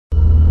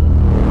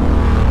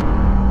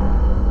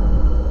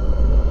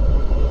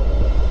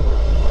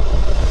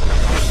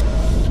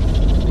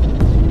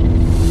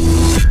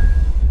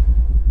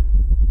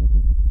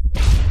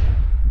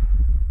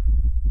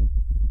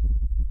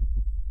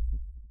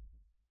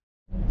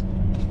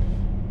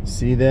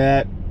See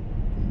that?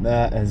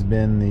 That has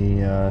been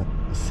the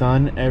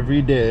sun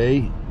every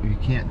day. You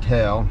can't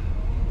tell.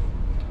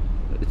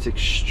 It's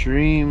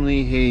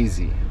extremely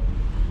hazy.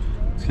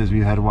 It's because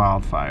we've had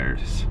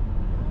wildfires.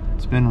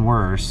 It's been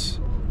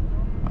worse.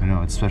 I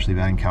know it's especially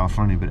bad in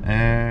California, but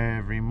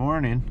every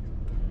morning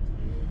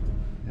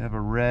you have a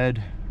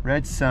red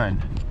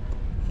sun.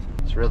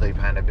 It's really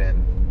kind of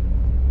been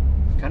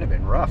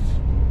rough.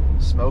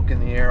 Smoke in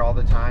the air all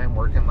the time,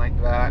 working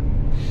like that.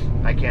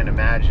 I can't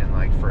imagine,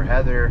 like, for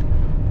Heather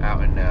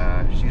out in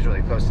she's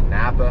really close to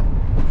Napa,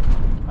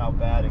 how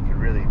bad it could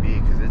really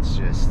be, because it's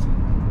just,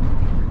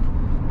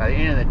 by the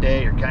end of the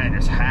day, you're kind of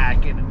just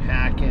hacking and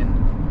hacking.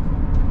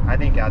 I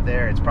think out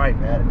there it's probably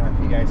bad enough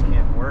you guys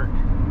can't work.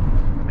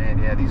 But man,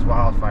 yeah, these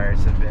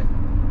wildfires have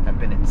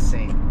been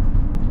insane.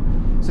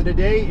 So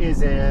today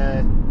is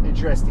an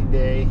interesting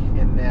day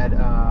in that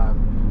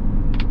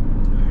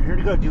we're here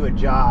to go do a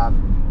job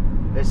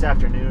this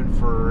afternoon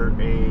for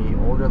a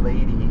older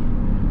lady,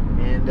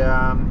 and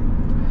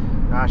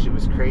gosh, it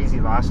was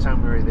crazy. Last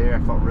time we were there, I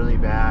felt really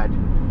bad.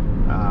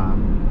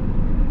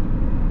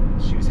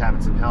 She was having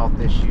some health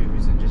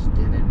issues and just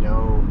didn't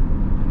know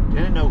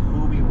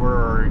who we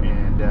were,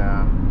 and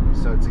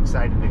so it's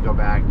exciting to go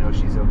back, know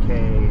she's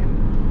okay,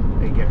 and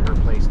they get her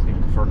place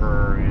cleaned for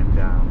her. And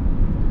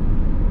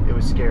it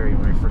was scary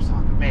when we first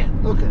saw it. But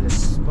man, look at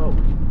this smoke.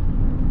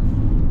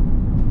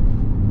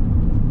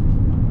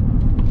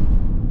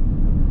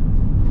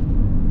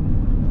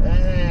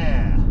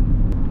 Yeah.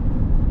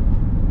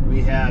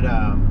 We had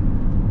I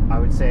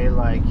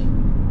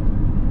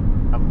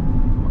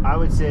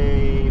would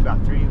say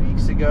about 3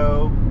 weeks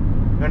ago.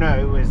 No,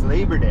 it was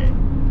Labor Day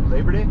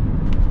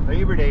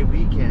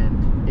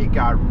weekend. It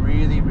got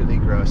really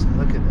gross.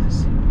 Look at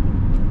this.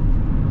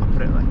 I'll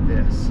put it like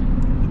this.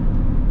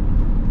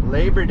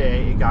 Labor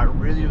Day, it got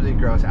really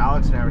gross.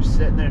 Alex and I were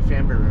sitting in the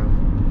family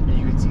room, and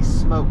you could see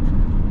smoke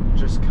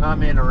just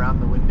come in around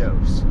the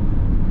windows.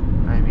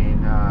 I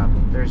mean,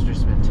 there's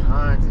just been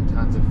tons and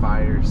tons of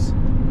fires.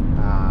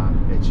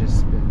 It's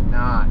just been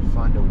not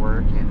fun to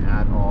work in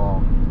at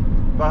all.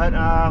 But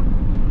I'll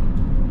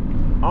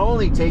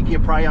only take you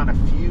probably on a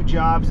few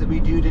jobs that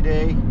we do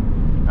today.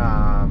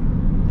 A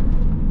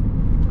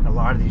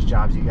lot of these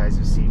jobs you guys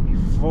have seen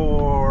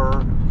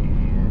before,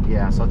 and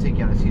yeah, so I'll take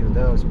you on a few of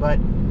those. But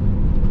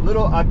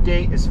little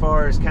update as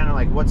far as kind of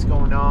like what's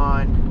going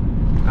on,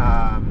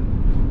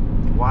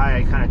 why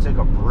I kind of took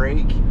a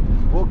break.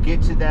 We'll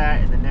get to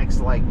that in the next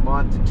like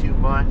month to 2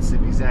 months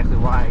of exactly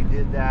why I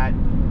did that.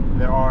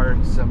 There are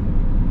some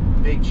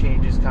big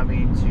changes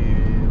coming to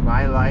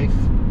my life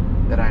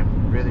that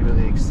I'm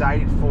really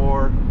excited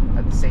for.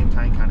 At the same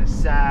time, kind of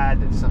sad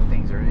that some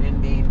things are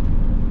ending.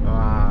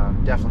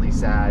 Definitely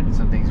sad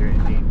some things are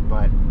ending,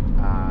 but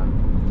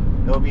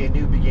there'll be a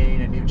new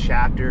beginning, a new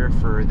chapter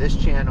for this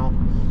channel.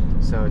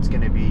 So it's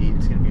gonna be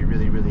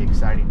really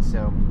exciting.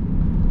 So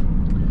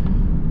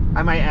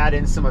I might add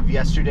in some of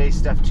yesterday's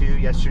stuff too.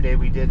 Yesterday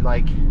we did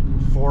like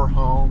 4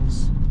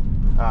 homes,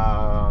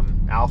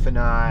 Alpha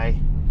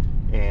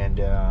and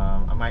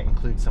I might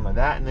include some of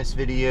that in this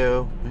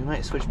video. We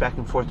might switch back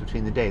and forth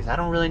between the days. I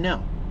don't really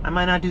know. I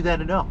might not do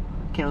that at all.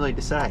 Can't really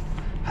decide.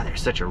 God,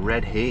 there's such a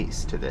red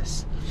haze to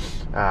this.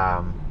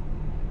 Man,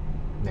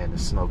 the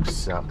smoke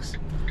sucks.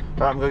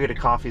 But I'm gonna go get a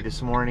coffee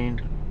this morning,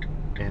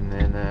 and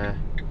then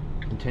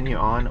continue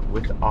on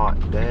with our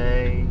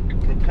day.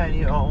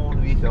 Continue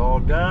on with our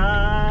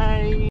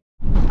day.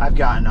 I've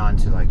gotten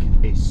onto like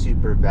a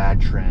super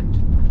bad trend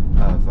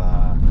of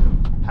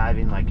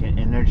having like an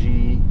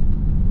energy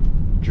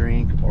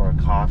drink or a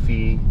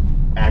coffee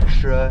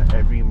extra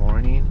every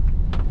morning.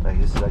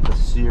 Like, this is like a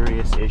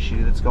serious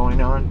issue that's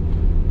going on,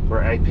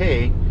 where I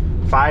pay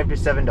 $5 to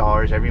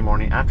 $7 every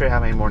morning after I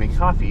have my morning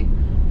coffee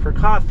for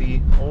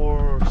coffee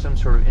or some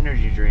sort of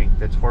energy drink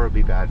that's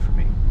horribly bad for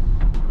me.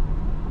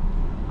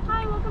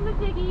 Hi, welcome to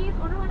Diggy's.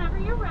 Order whenever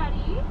you're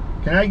ready.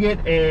 Can I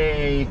get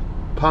a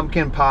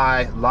pumpkin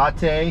pie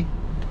latte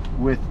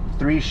with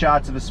 3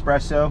 shots of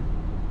espresso?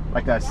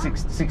 Like a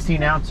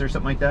 16 ounce or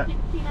something like that?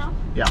 16 ounce?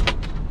 Yeah.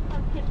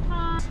 Pumpkin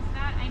pie.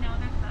 That, I know,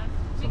 they're fun.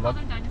 We call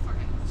them dinosaur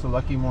eggs. It's a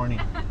lucky morning.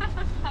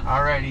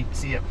 Alrighty,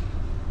 see ya.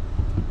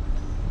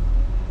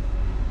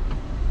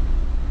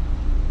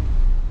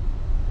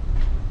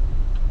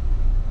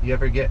 You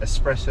ever get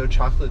espresso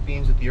chocolate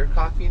beans with your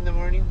coffee in the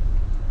morning?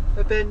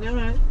 I bet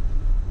not.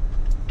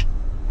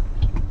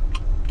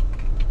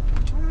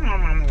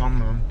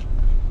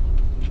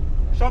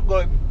 So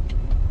good.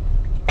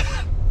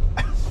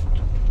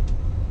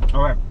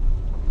 Alright.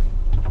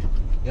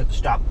 You have to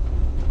stop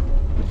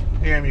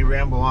hearing me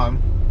ramble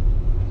on.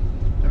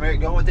 I'm ready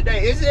to go with the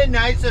day. Isn't it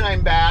nice that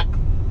I'm back?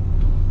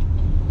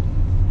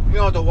 You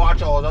don't have to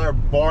watch all those other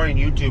boring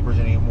YouTubers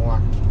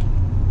anymore.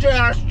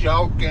 Just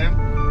joking.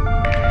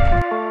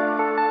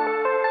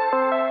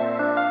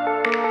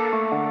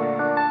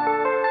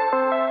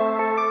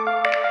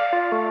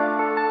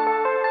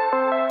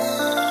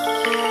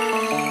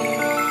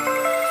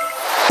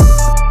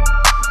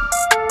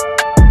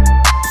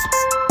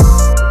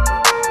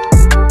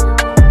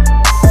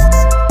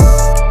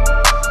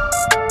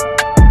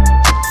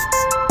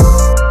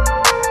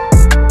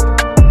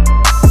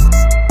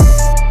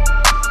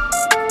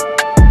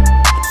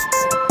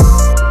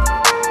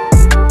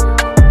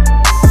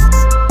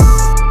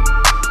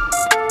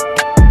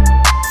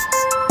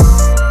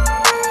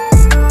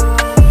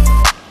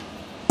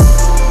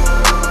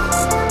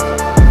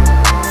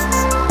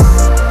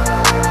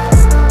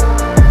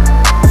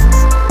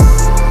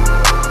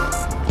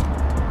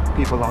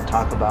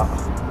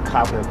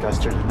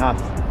 disgusted enough.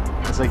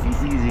 It's like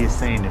the easiest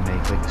thing to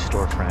make like a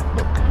storefront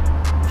look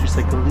just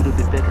like a little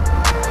bit better.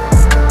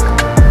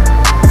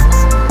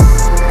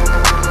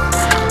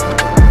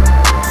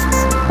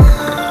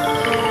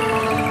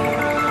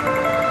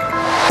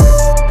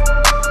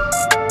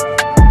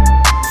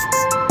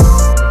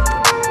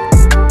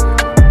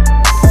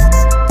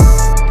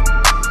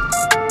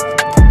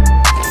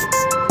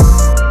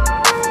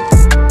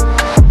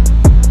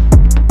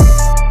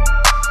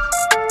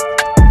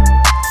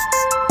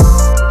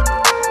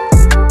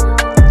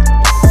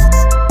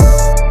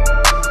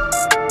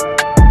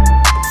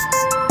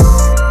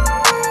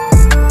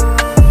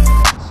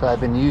 I've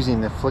been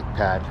using the Fliq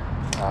pad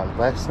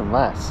less and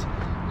less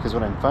because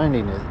what I'm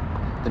finding is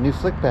the new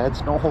Fliq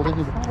pads don't hold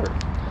any water.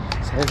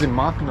 So I've been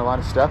mopping a lot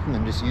of stuff and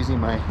then just using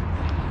my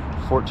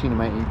 14 and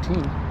my 18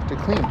 to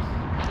clean.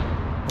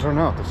 I don't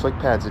know, the Fliq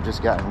pads have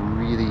just gotten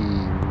really,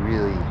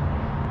 really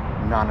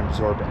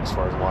non-absorbent as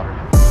far as water.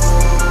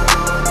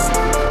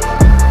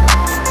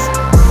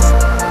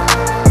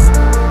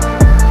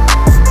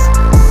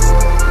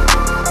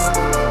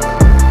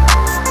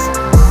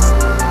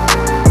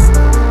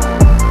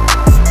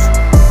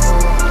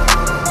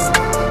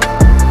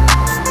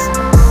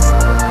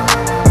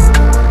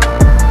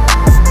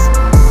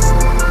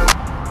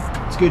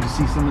 Good to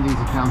see some of these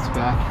accounts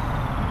back.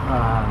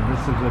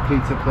 This is a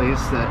pizza place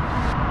that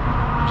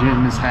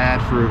Jim has had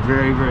for a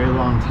very, very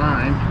long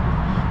time,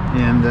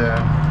 and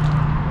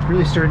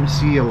really starting to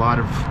see a lot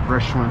of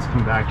restaurants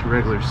come back to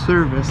regular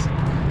service.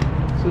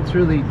 So it's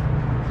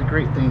a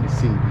great thing to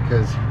see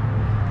because,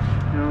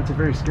 you know, it's a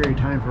very scary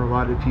time for a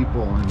lot of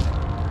people, and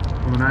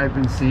from what I've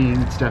been seeing,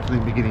 it's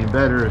definitely been getting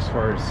better as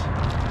far as,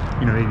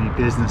 you know, maybe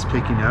business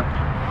picking up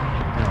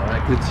and all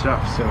that good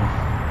stuff. So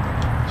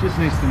it's just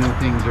nice to know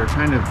things are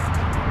kind of,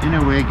 in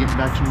a way, getting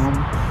back to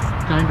normal,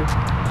 kind of.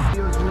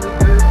 Feels really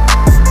good.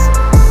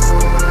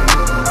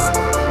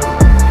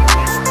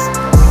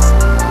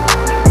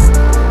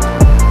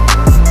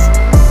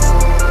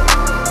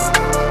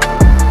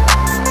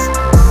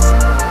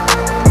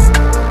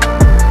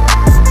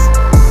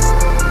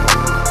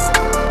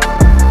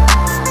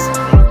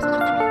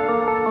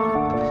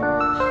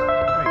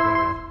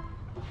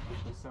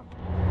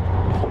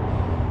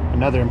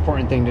 Another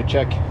important thing to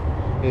check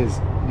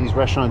is these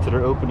restaurants that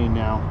are opening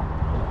now.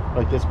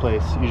 Like this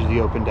place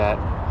usually opened at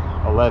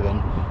 11.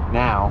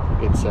 Now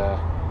it's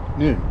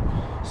noon,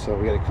 so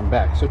we got to come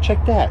back. So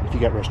check that if you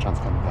got restaurants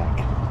coming back.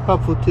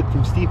 Helpful tip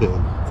from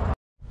SteveO.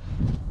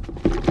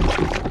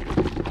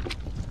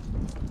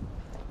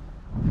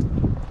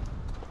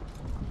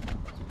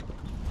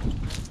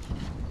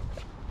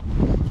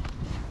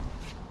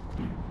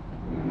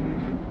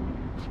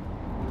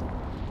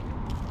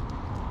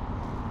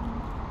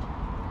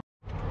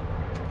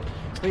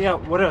 But yeah,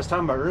 what I was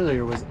talking about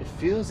earlier was it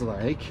feels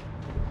like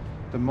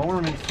the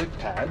Mormon Fliq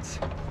pads,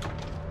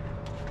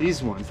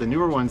 these ones, the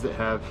newer ones that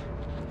have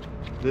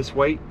this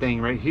white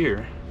thing right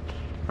here,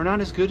 are not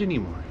as good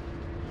anymore.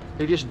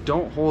 They just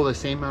don't hold the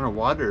same amount of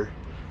water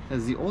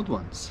as the old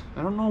ones.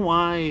 I don't know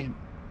why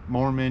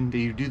Mormon,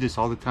 they do this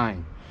all the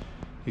time.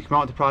 You come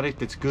out with a product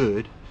that's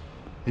good,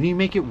 then you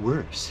make it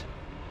worse.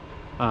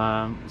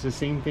 It's the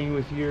same thing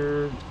with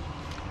your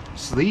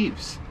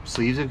sleeves.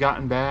 Sleeves have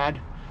gotten bad.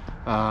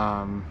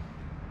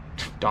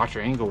 Dr.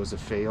 Angle was a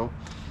fail.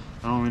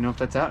 I don't even know if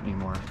that's out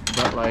anymore,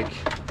 but like,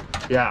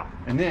 yeah.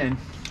 And then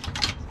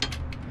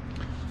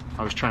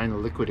I was trying the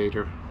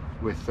liquidator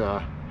with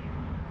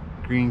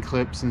green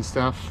clips and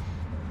stuff.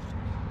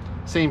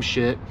 Same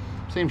shit,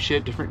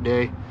 different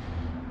day.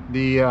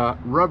 The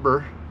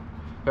rubber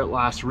that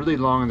lasts really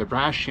long in the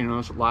brass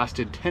channels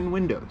lasted 10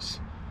 windows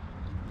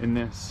in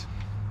this.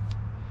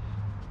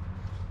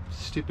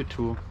 Stupid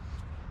tool.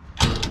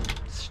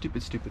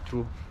 Stupid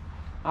tool.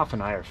 Alf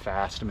and I are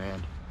fast,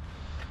 man.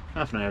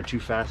 Alf and I are too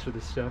fast for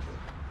this stuff.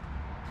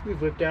 We've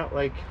whipped out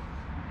like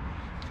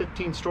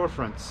 15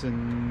 storefronts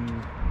in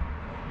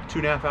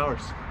 2.5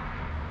 hours.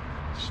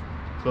 Just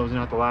closing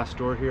out the last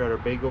store here at our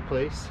bagel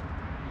place.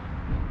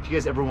 If you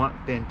guys ever want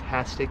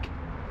fantastic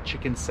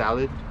chicken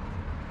salad,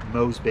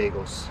 Moe's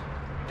Bagels.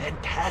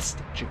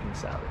 Fantastic chicken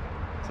salad.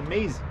 It's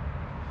amazing.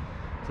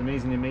 It's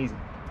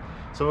amazing.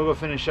 So we'll go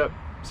finish up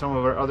some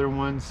of our other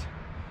ones.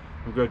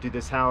 We'll go to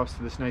this house,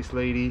 to this nice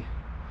lady,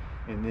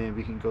 and then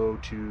we can go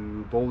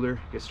to Boulder,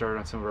 get started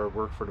on some of our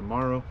work for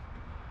tomorrow,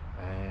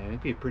 and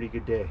it'd be a pretty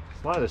good day.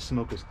 A lot of the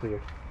smoke is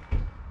cleared.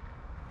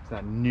 It's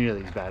not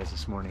nearly as bad as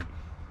this morning,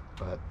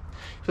 but it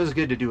feels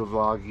good to do a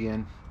vlog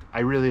again.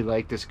 I really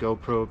like this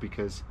GoPro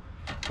because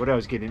what I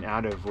was getting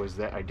out of was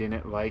that I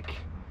didn't like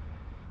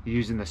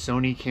using the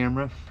Sony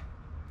camera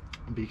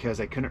because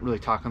I couldn't really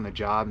talk on the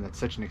job, and that's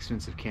such an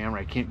expensive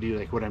camera. I can't do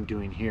like what I'm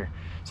doing here.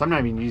 So I'm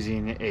not even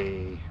using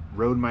a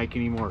Rode mic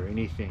anymore or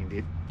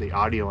anything. The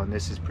audio on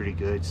this is pretty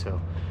good,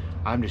 so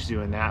I'm just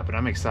doing that. But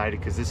I'm excited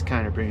because this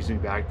kind of brings me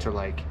back to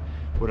like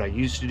what I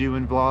used to do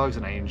in vlogs,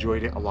 and I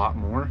enjoyed it a lot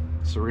more.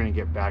 So we're gonna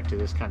get back to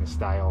this kind of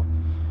style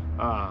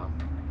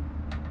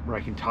where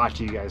I can talk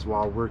to you guys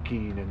while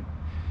working, and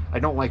I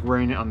don't like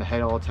wearing it on the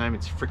head all the time.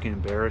 It's freaking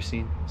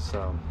embarrassing.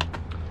 So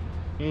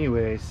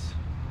anyways,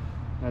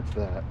 That's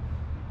that.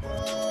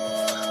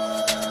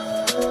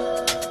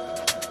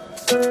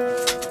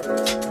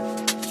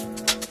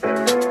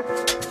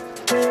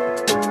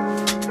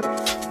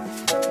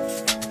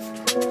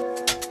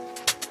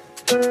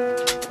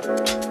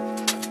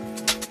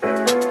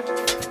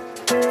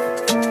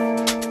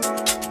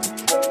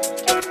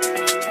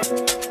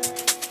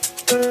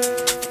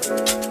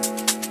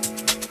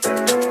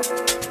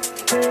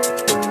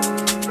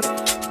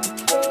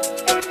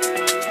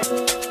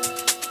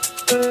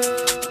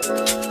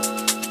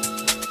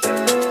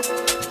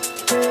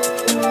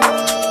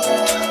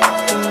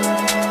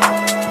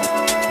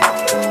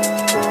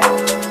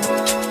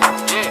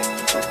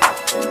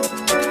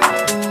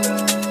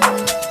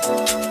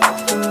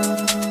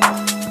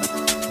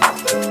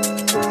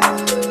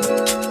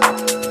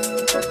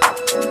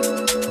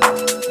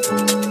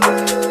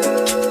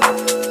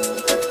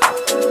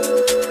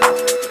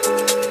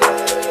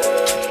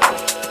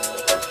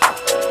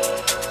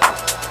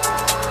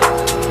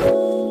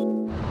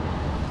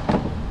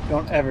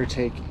 Don't ever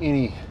take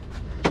any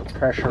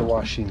pressure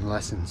washing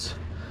lessons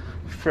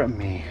from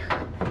me.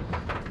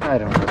 I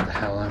don't know what the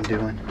hell I'm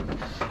doing.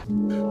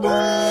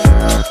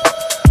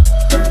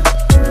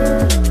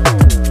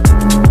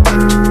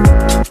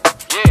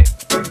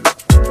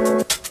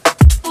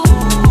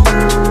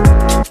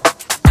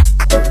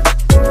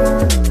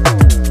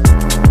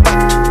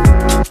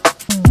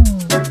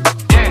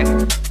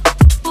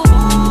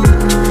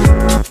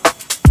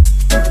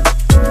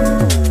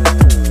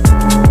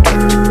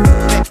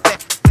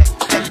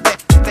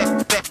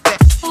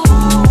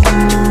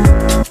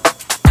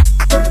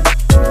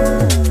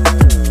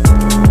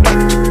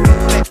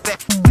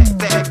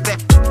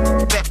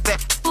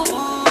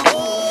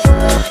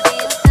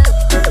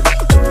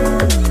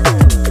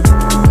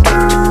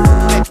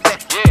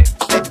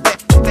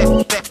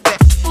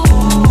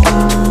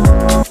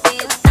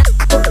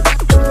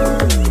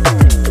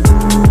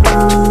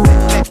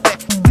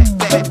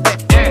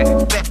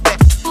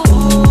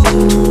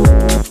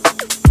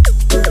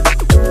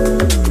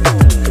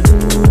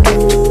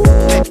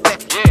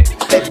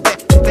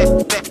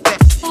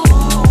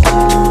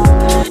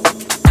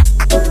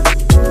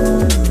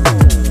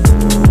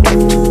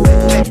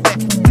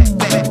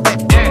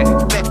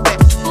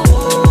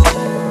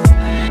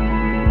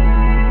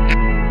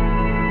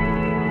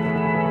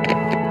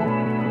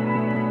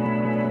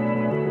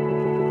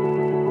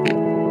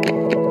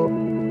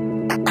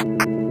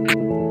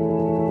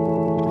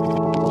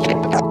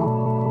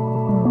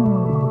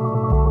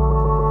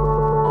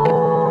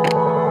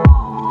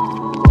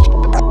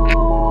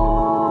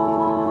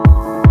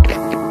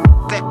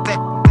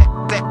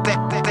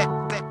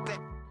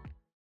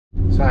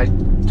 So I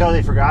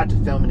totally forgot to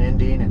film an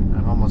ending and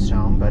I'm almost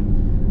home, but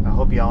I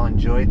hope you all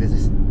enjoyed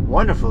this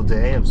wonderful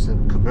day of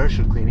some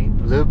commercial cleaning,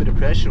 a little bit of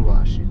pressure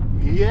washing.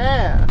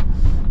 Yeah!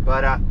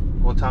 But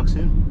we'll talk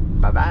soon.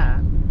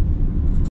 Bye-bye.